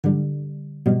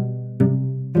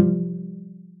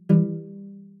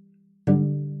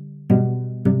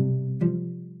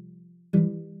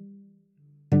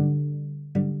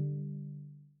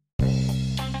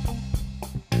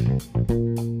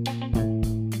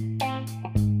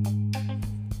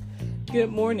Good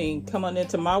morning. Come on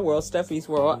into my world, Steffi's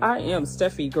world. I am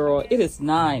Steffi Girl. It is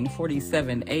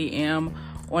 9:47 a.m.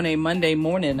 on a Monday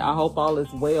morning. I hope all is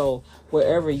well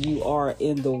wherever you are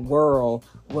in the world.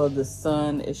 Well, the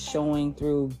sun is showing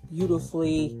through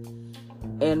beautifully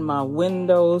in my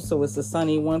window, so it's a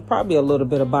sunny one. Probably a little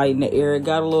bit of bite in the air. It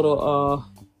got a little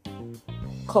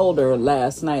colder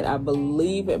last night. I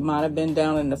believe it might have been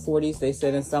down in the 40s. They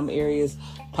said in some areas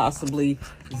possibly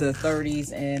the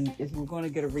 30s, and we're going to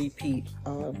get a repeat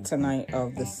tonight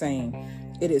of the same.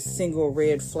 It is Single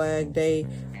Red Flag Day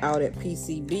out at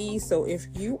PCB, so if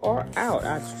you are out,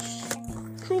 I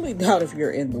truly doubt if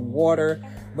you're in the water,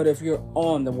 but if you're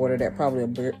on the water, that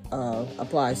probably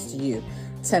applies to you.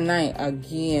 Tonight,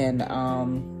 again,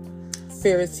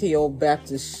 Ferris Hill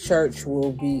Baptist Church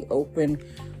will be open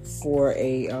for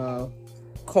a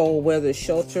cold weather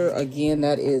shelter. Again,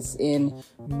 that is in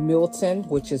Milton,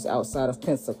 which is outside of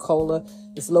Pensacola.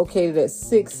 It's located at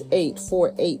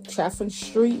 6848 Chaffin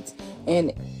Street,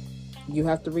 and you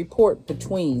have to report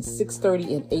between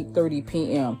 6:30 and 8:30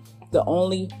 p.m. The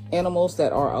only animals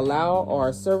that are allowed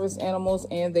are service animals,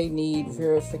 and they need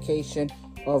verification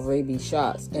of rabies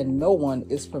shots, and no one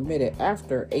is permitted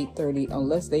after 8:30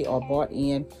 unless they are brought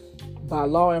in by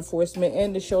law enforcement,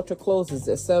 and the shelter closes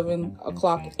at 7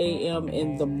 o'clock a.m.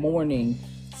 in the morning.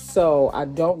 So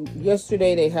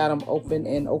yesterday they had them open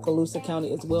in Okaloosa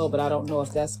County as well, but I don't know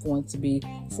if that's going to be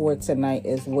for tonight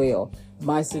as well.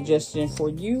 My suggestion for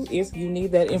you, if you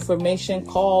need that information,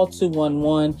 call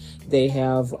 211. They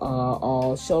have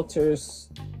all shelters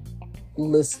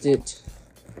listed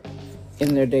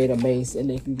in their database, and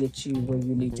they can get you where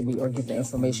you need to be or get the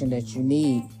information that you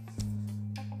need.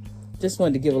 Just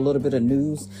wanted to give a little bit of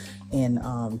news and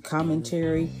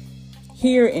commentary.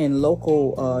 Here in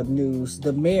local news,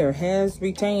 the mayor has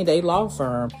retained a law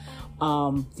firm.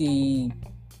 The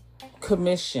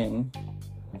commission,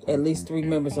 at least 3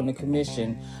 members on the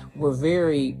commission, were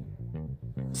very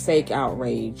fake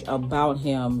outrage about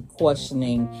him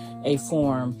questioning a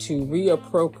form to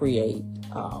reappropriate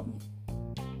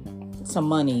some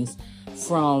monies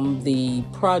from the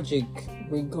project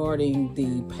regarding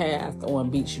the path on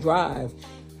Beach Drive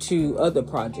to other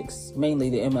projects, mainly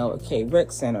the MLK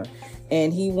Rec Center.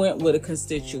 And he went with a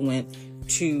constituent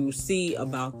to see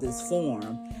about this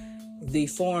form. The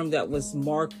form that was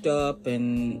marked up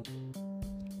and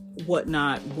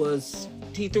whatnot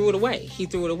he threw it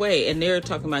away. And they're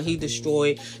talking about he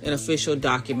destroyed an official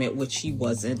document, which he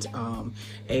wasn't.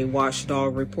 A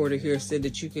watchdog reporter here said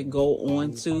that you can go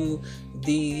onto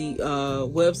the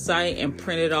website and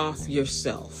print it off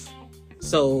yourself.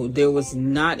 So there was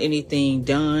not anything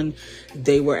done.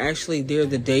 They were actually there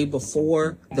the day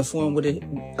before. The form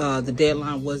the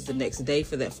deadline was the next day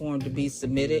for that form to be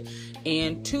submitted.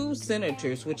 And 2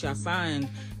 senators, which I find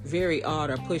very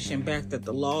odd, are pushing back that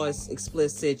the law is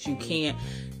explicit. You can't.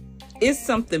 It's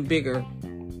something bigger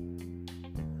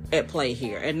at play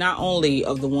here. And not only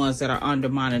of the ones that are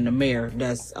undermining the mayor,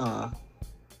 that's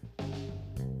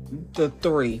the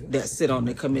 3 that sit on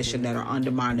the commission that are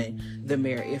undermining the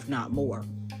mayor, if not more.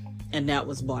 And that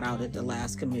was brought out at the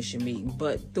last commission meeting.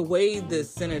 But the way the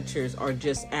senators are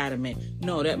just adamant,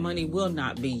 no, that money will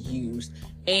not be used.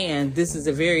 And this is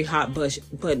a very hot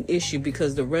button issue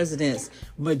because the residents,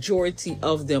 majority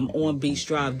of them on Beach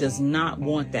Drive, does not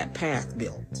want that path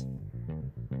built.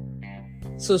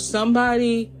 So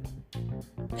somebody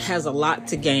has a lot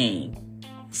to gain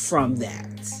from that.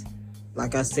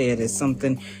 Like I said, it's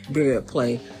something bigger at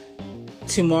play.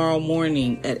 Tomorrow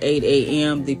morning at 8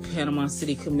 a.m., the Panama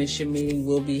City Commission meeting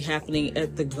will be happening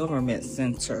at the Government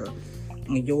Center.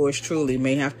 And yours truly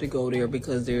may have to go there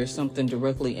because there is something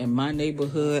directly in my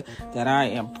neighborhood that I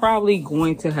am probably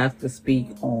going to have to speak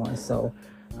on. So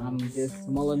I'm just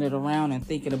mulling it around and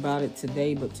thinking about it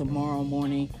today. But tomorrow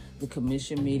morning, the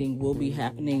commission meeting will be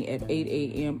happening at 8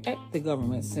 a.m. at the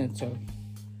Government Center.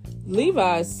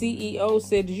 Levi's CEO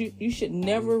said you should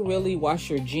never really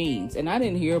wash your jeans. And I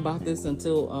didn't hear about this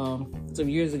until some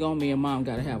years ago. Me and Mom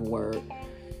got to have a word.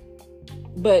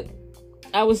 But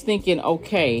I was thinking,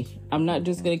 okay, I'm not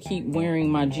just going to keep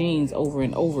wearing my jeans over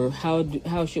and over.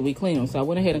 How should we clean them? So I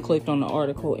went ahead and clicked on the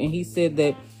article, and he said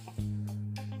that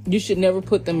you should never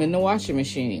put them in the washing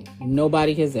machine.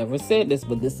 Nobody has ever said this,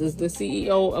 but this is the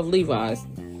CEO of Levi's.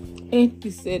 And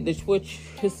he said that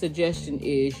his suggestion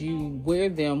is you wear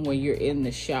them when you're in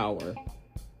the shower.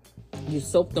 You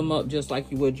soak them up just like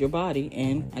you would your body,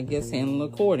 and I guess handle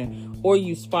according. Or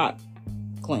you spot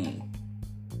clean.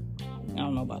 I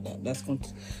don't know about that. That's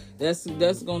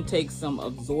going to take some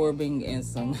absorbing and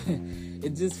some.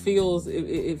 It just feels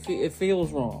it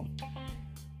feels wrong.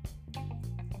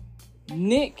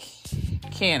 Nick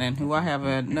Cannon, who I have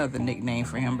another nickname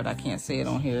for him, but I can't say it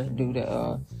on here due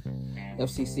to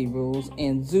FCC rules,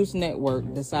 and Zeus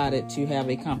Network decided to have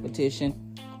a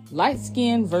competition, light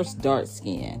skin versus dark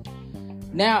skin.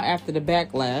 Now, after the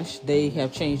backlash, they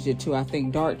have changed it to, I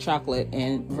think, dark chocolate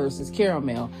and versus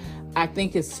caramel. I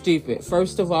think it's stupid.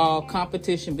 First of all,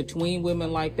 competition between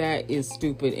women like that is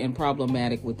stupid and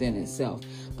problematic within itself.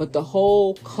 But the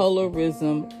whole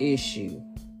colorism issue,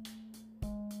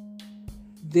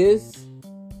 this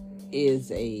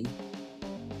is a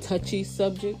touchy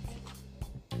subject.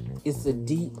 It's a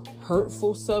deep,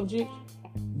 hurtful subject,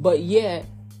 but yet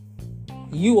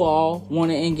you all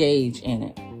want to engage in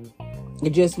it.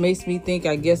 It just makes me think,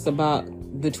 I guess, about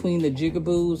between the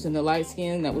jigaboos and the light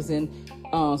skin that was in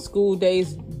school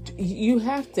days. You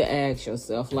have to ask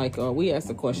yourself, like, we ask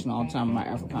the question all the time in my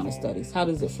Africana studies, how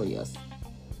does it free us?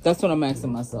 That's what I'm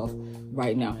asking myself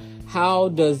right now. How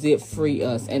does it free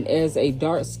us? And as a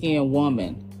dark-skinned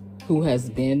woman who has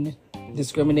been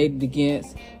discriminated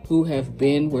against, who have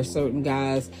been where certain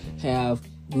guys have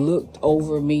looked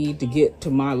over me to get to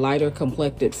my lighter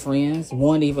complected friends.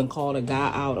 One even called a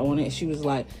guy out on it. She was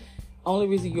like, only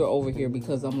reason you're over here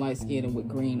because I'm light skinned and with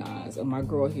green eyes, and my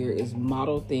girl here is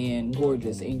model thin,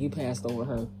 gorgeous, and you passed over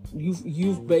her.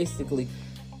 You've basically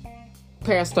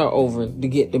passed her over to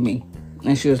get to me.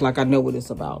 And she was like, I know what it's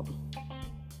about.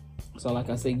 So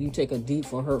like I said, you take a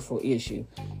deep or hurtful issue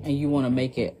and you want to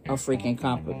make it a freaking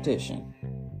competition.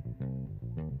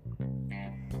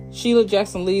 Sheila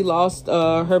Jackson Lee lost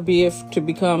her bid to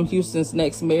become Houston's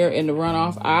next mayor in the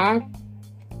runoff. I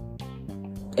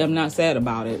am not sad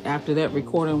about it. After that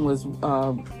recording was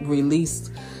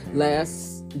released last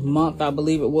month, I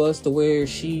believe it was, to where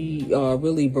she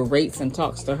really berates and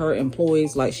talks to her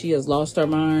employees like she has lost her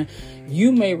mind.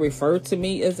 You may refer to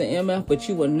me as an MF, but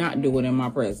you will not do it in my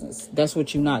presence. That's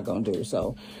what you're not going to do.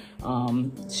 So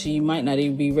she might not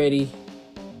even be ready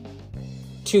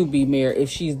to be mayor if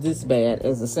she's this bad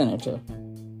as a senator.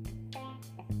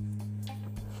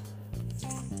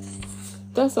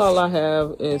 That's all I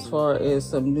have as far as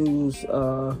some news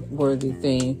worthy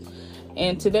thing.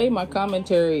 And today my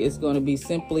commentary is going to be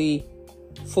simply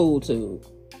FoolTube.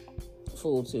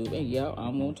 And yeah,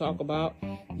 I'm going to talk about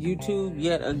YouTube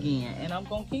yet again. And I'm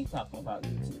going to keep talking about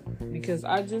YouTube because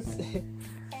I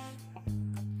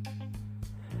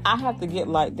have to get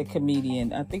like the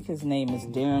comedian. I think his name is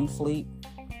Darren Fleet.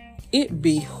 It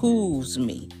behooves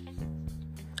me.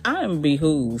 I am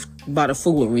behooved by the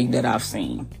foolery that I've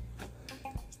seen.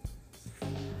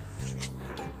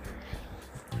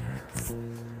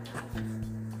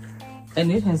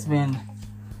 And it has been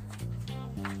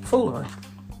foolery.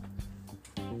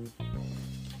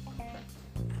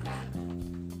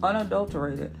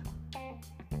 Unadulterated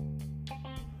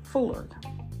foolery.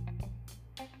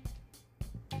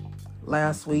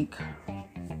 Last week,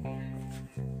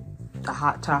 the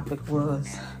hot topic was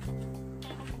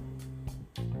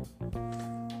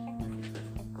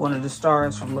one of the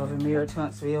stars from Love and Mirror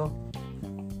Huntsville.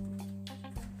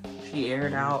 She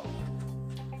aired out,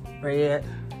 read,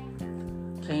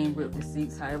 came with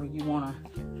receipts, however you want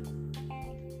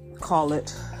to call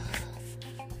it,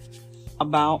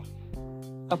 about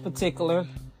a particular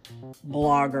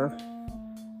blogger,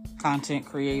 content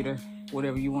creator,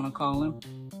 whatever you want to call him.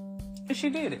 And she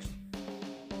did it.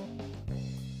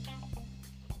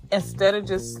 Instead of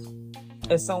just,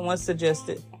 as someone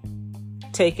suggested,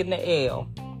 taking the L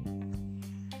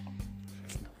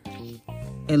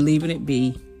and leaving it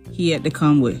be, he had to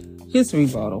come with his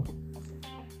rebuttal,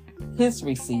 his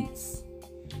receipts,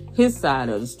 his side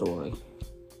of the story.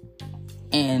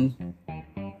 And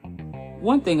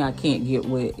one thing I can't get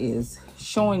with is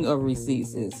showing of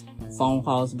receipts is phone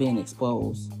calls being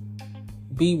exposed.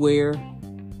 Beware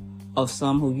of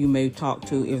some who you may talk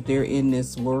to if they're in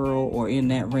this world or in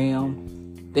that realm.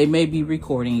 They may be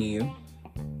recording you.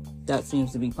 That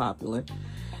seems to be popular.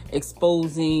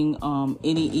 Exposing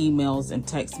any emails and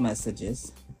text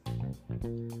messages.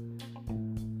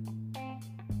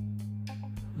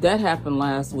 That happened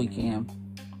last weekend.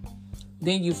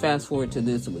 Then you fast forward to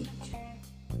this week.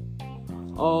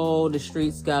 Oh, the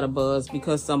streets got a buzz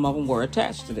because some of them were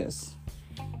attached to this.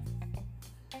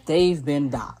 They've been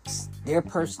doxxed. Their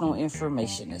personal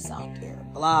information is out there.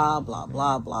 Blah, blah,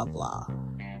 blah, blah, blah.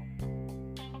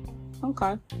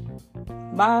 Okay.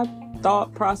 My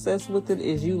thought process with it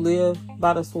is you live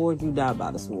by the sword, you die by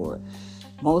the sword.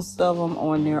 Most of them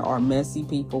on there are messy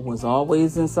people, was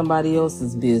always in somebody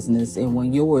else's business. And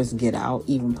when yours get out,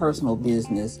 even personal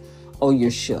business, oh,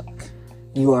 you're shook.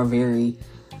 You are very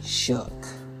shook.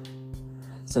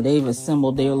 So they've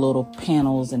assembled their little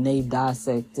panels and they've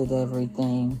dissected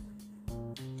everything.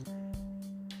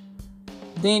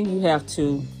 Then you have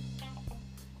two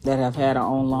that have had an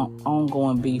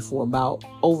ongoing beef for about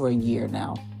over a year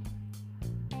now.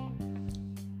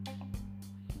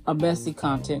 A messy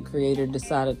content creator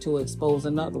decided to expose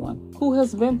another one who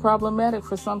has been problematic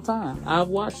for some time. I've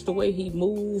watched the way he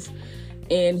moves,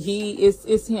 and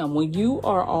it's him. When you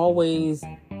are always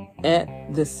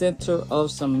at the center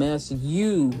of some mess,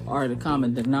 you are the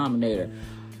common denominator.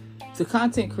 The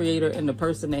content creator and the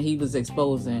person that he was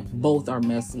exposing both are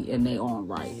messy in their own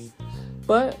right.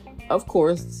 But of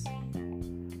course,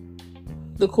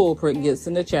 the culprit gets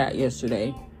in the chat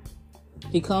yesterday.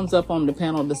 He comes up on the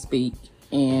panel to speak,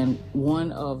 and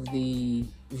one of the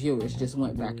viewers just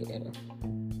went back at her.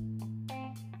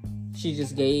 She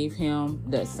just gave him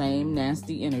that same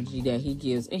nasty energy that he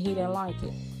gives, and he didn't like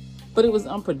it. But it was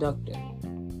unproductive.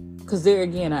 Because there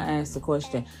again, I asked the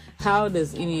question, how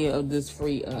does any of this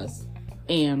free us?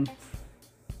 And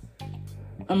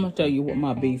I'm going to tell you what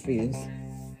my beef is.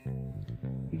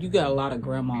 You got a lot of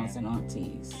grandmas and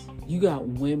aunties. You got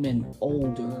women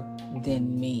older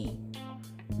than me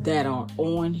that are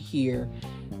on here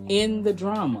in the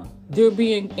drama. They're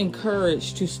being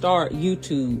encouraged to start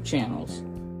YouTube channels.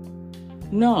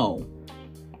 No,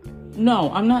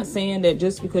 I'm not saying that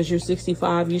just because you're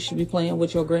 65, you should be playing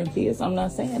with your grandkids. I'm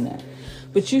not saying that.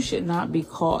 But you should not be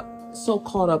so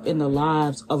caught up in the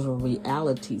lives of a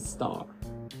reality star.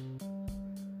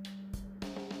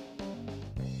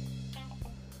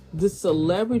 The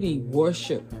celebrity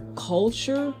worship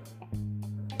culture,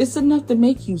 it's enough to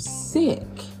make you sick.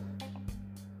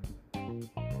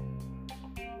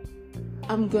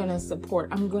 I'm gonna support.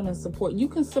 You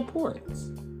can support.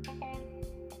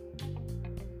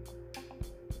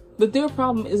 But their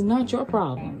problem is not your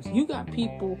problems. You got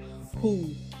people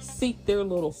who seek their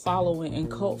little following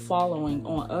and cult following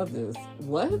on others.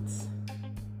 What?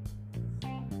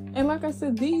 And like I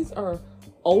said, these are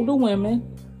older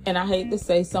women, and I hate to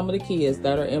say some of the kids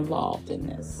that are involved in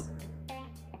this.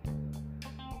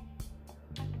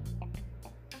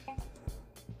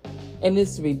 And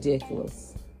it's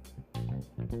ridiculous.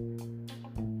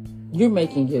 You're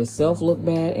making yourself look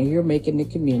bad, and you're making the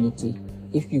community,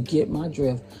 if you get my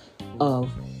drift,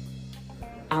 of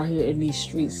out here in these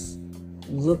streets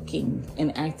looking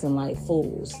and acting like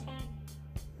fools.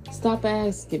 Stop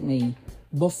asking me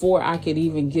before I could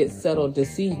even get settled to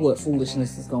see what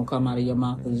foolishness is going to come out of your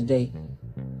mouth this day.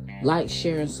 Like,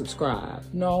 share, and subscribe.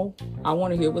 No, I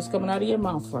want to hear what's coming out of your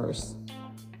mouth first,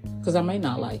 because I may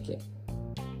not like it.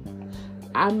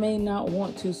 I may not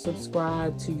want to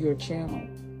subscribe to your channel,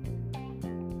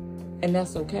 and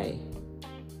that's okay.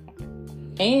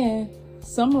 And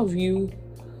some of you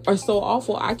are so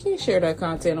awful, I can't share that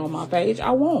content on my page.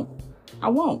 I won't.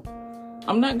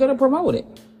 I'm not going to promote it.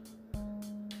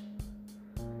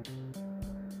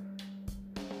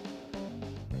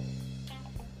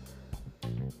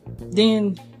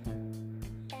 Then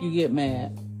you get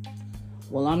mad.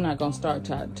 Well, I'm not going to start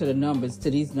to the numbers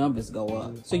till these numbers go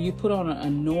up. So you put on an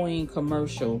annoying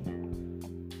commercial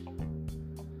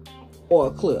or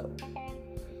a clip.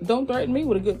 Don't threaten me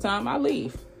with a good time. I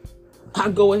leave. I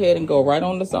go ahead and go right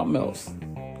on to something else.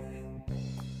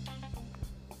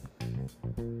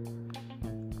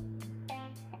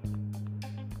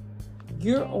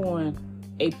 You're on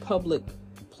a public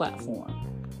platform.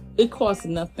 It costs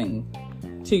nothing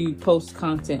to post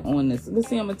content on this. But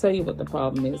see, I'm going to tell you what the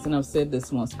problem is, and I've said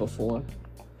this once before.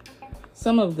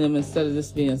 Some of them, instead of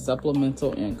this being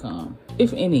supplemental income,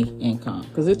 if any income,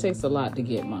 because it takes a lot to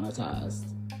get monetized,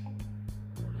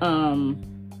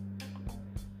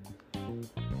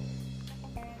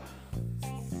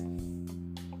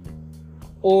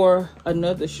 or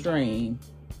another stream,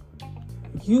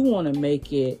 you want to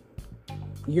make it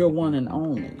your one and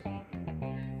only,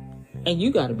 and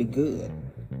you got to be good.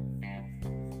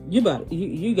 You got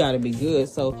to be good.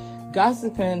 So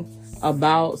gossiping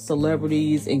about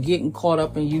celebrities and getting caught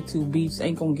up in YouTube beefs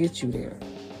ain't gonna get you there.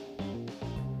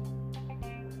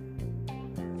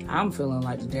 I'm feeling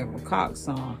like the Deborah Cox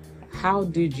song. How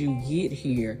did you get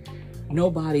here?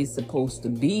 Nobody's supposed to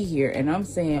be here. And I'm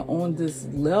saying, on this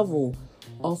level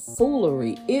of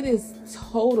foolery, it is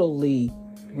totally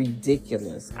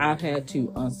ridiculous. I've had to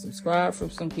unsubscribe from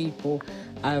some people.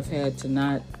 I've had to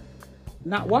not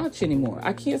watch anymore.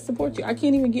 I can't support you. I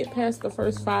can't even get past the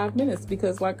first 5 minutes,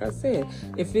 because like I said,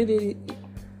 if it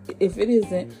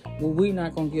isn't, well, we're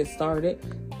not gonna get started.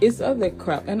 It's other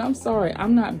crap. And I'm sorry,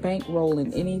 I'm not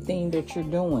bankrolling anything that you're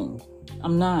doing.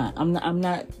 I'm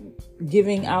not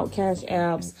giving out cash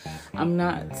apps. I'm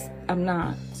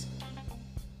not.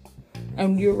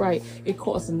 And you're right. It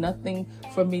costs nothing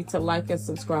for me to like and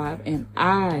subscribe, and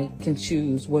I can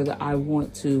choose whether I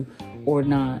want to or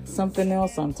not. Something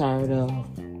else I'm tired of.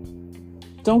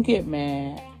 Don't get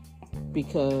mad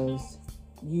because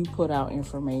you put out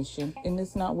information and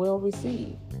it's not well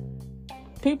received.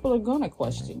 People are going to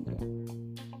question you.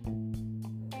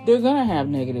 They're going to have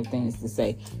negative things to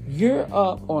say. You're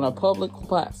up on a public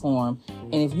platform,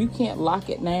 and if you can't lock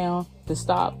it down to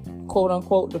stop, quote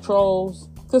unquote, the trolls,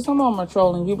 because some of them are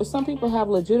trolling you, but some people have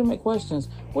legitimate questions.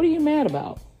 What are you mad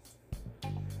about?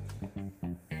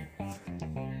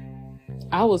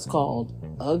 I was called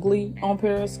ugly on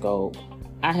Periscope.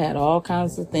 I had all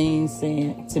kinds of things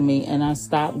said to me, and I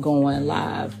stopped going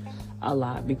live a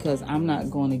lot because I'm not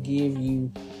going to give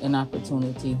you an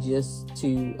opportunity just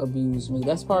to abuse me.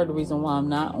 That's part of the reason why I'm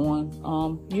not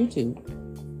on YouTube.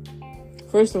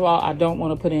 First of all, I don't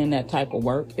want to put in that type of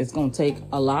work. It's going to take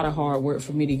a lot of hard work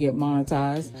for me to get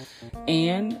monetized.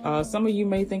 And some of you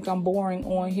may think I'm boring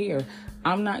on here.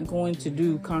 I'm not going to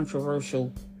do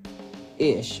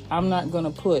controversial-ish. I'm not going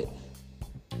to put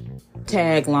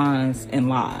taglines and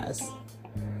lies.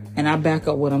 And I back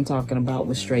up what I'm talking about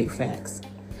with straight facts.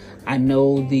 I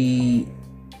know the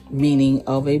meaning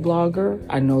of a blogger.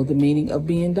 I know the meaning of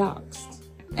being doxxed.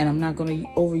 And I'm not going to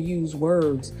overuse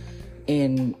words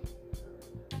and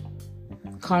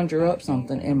conjure up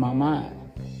something in my mind.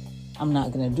 I'm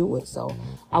not going to do it. So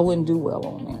I wouldn't do well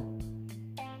on there.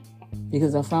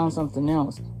 Because I found something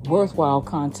else. Worthwhile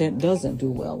content doesn't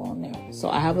do well on there. So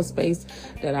I have a space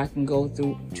that I can go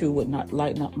through to with not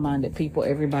like-minded people.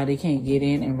 Everybody can't get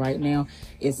in. And right now,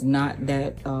 it's not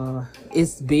that,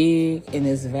 it's big and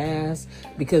it's vast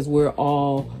because we're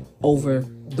all over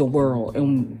the world.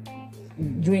 And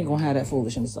you ain't gonna have that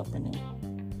foolishness up in there.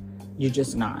 You're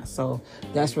just not. So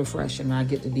that's refreshing. I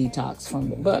get the detox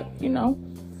from it. But, you know,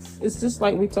 it's just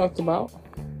like we talked about.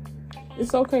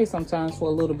 It's okay sometimes for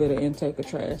a little bit of intake of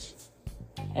trash.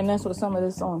 And that's what some of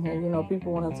this on here. You know,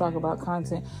 people want to talk about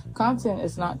content. Content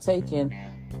is not taking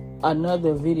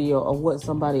another video of what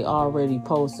somebody already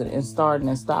posted and starting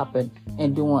and stopping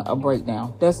and doing a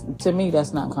breakdown. To me,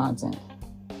 that's not content.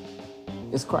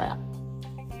 It's crap.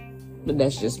 But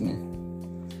that's just me.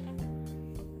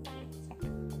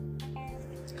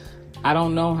 I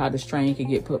don't know how this train could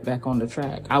get put back on the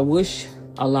track. I wish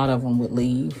a lot of them would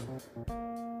leave.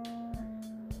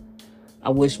 I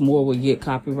wish more would get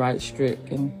copyright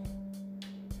stricken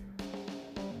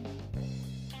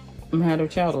and have their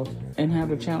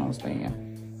channels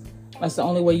banned. That's the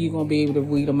only way you're going to be able to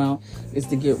weed them out is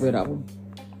to get rid of them.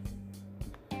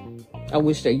 I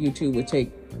wish that YouTube would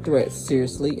take threats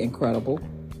seriously and credible.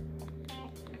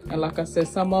 And like I said,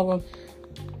 some of them,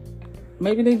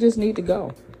 maybe they just need to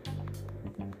go.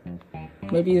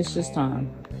 Maybe it's just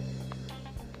time.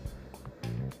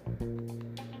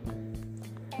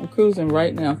 I'm cruising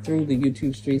right now through the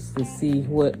YouTube streets to see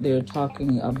what they're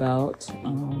talking about.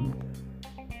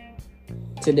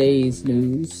 Today's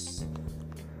news.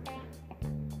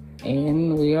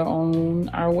 And we are on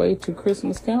our way to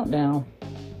Christmas countdown.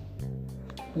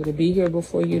 It'll be here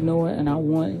before you know it, and I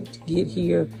want to get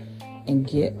here and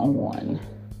get on.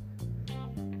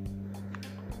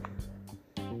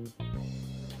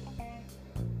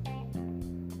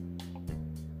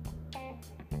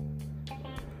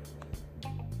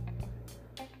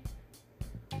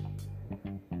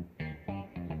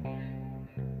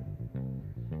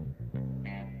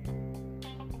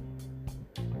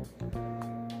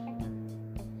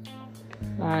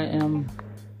 I am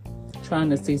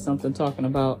trying to see something talking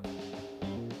about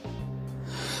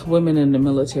women in the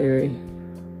military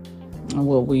and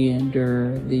what we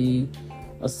endure, the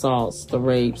assaults, the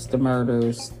rapes, the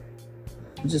murders,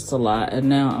 just a lot. And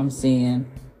now I'm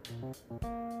seeing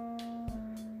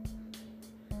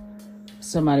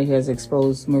somebody has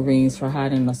exposed Marines for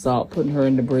hiding assault, putting her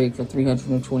in the brig for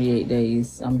 328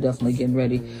 days. I'm definitely getting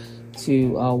ready to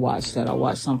watch that. I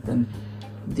watched something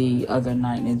the other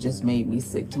night and it just made me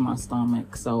sick to my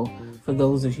stomach. So for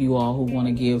those of you all who want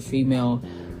to give female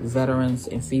veterans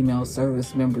and female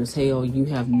service members hell, you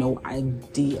have no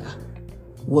idea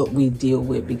what we deal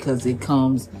with, because it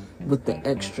comes with the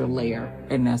extra layer.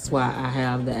 And that's why I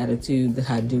have the attitude that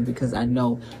I do, because I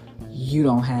know you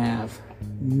don't have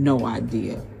no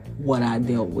idea what I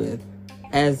dealt with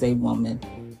as a woman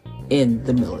in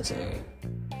the military.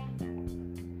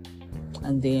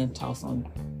 And then toss on,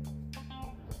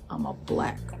 I'm a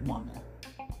black woman.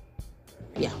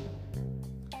 Yeah.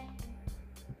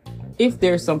 If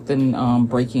there's something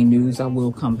breaking news, I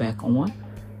will come back on.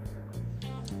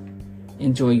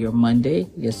 Enjoy your Monday.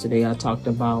 Yesterday I talked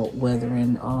about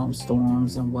weathering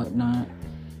storms and whatnot,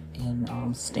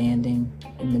 and standing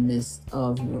in the midst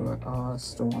of your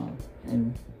storm.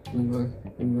 And we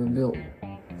were built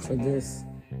for this.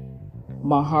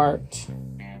 My heart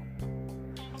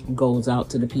goes out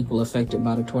to the people affected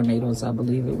by the tornadoes. I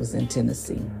believe it was in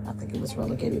Tennessee. I think it was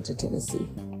relegated to Tennessee.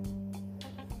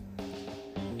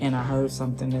 And I heard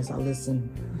something as I listened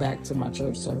back to my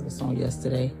church service on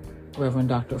yesterday. Reverend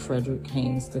Dr. Frederick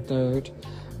Haynes III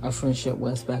of Friendship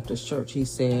West Baptist Church, he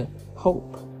said,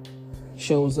 hope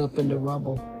shows up in the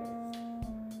rubble.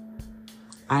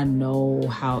 I know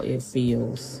how it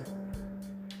feels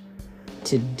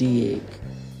to dig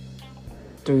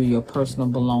through your personal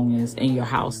belongings in your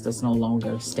house that's no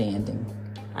longer standing.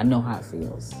 I know how it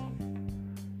feels.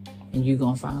 And you're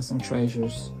going to find some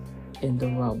treasures in the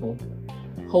rubble.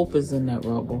 Hope is in that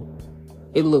rubble.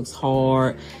 It looks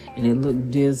hard and it looks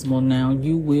dismal now.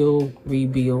 You will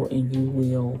rebuild and you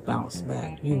will bounce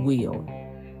back. You will.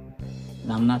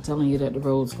 Now, I'm not telling you that the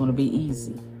road's going to be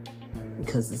easy,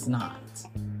 because it's not.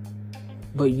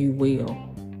 But you will.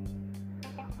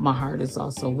 My heart is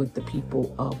also with the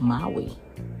people of Maui.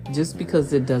 Just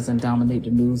because it doesn't dominate the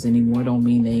news anymore don't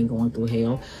mean they ain't going through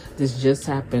hell. This just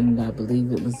happened, I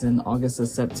believe it was in August or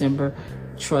September.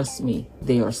 Trust me,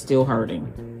 they are still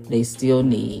hurting. They still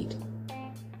need.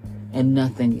 And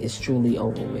nothing is truly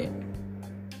over with.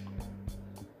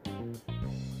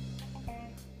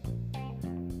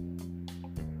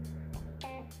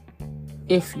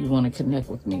 If you want to connect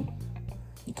with me,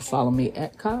 you can follow me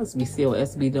at Cosby,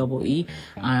 COSBEE.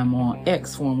 I am on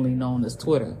X, formerly known as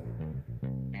Twitter.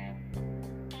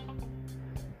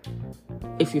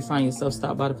 If you find yourself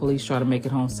stopped by the police, try to make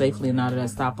it home safely and out of that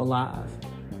stop alive.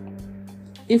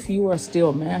 If you are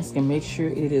still masking, make sure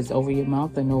it is over your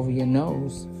mouth and over your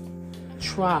nose.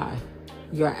 Try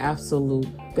your absolute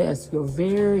best, your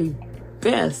very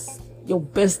best, your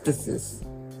bestesses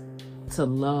to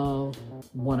love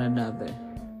one another.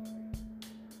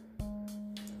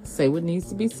 Say what needs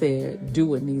to be said, do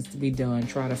what needs to be done.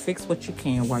 Try to fix what you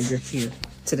can while you're here.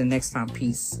 Till the next time,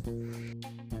 peace.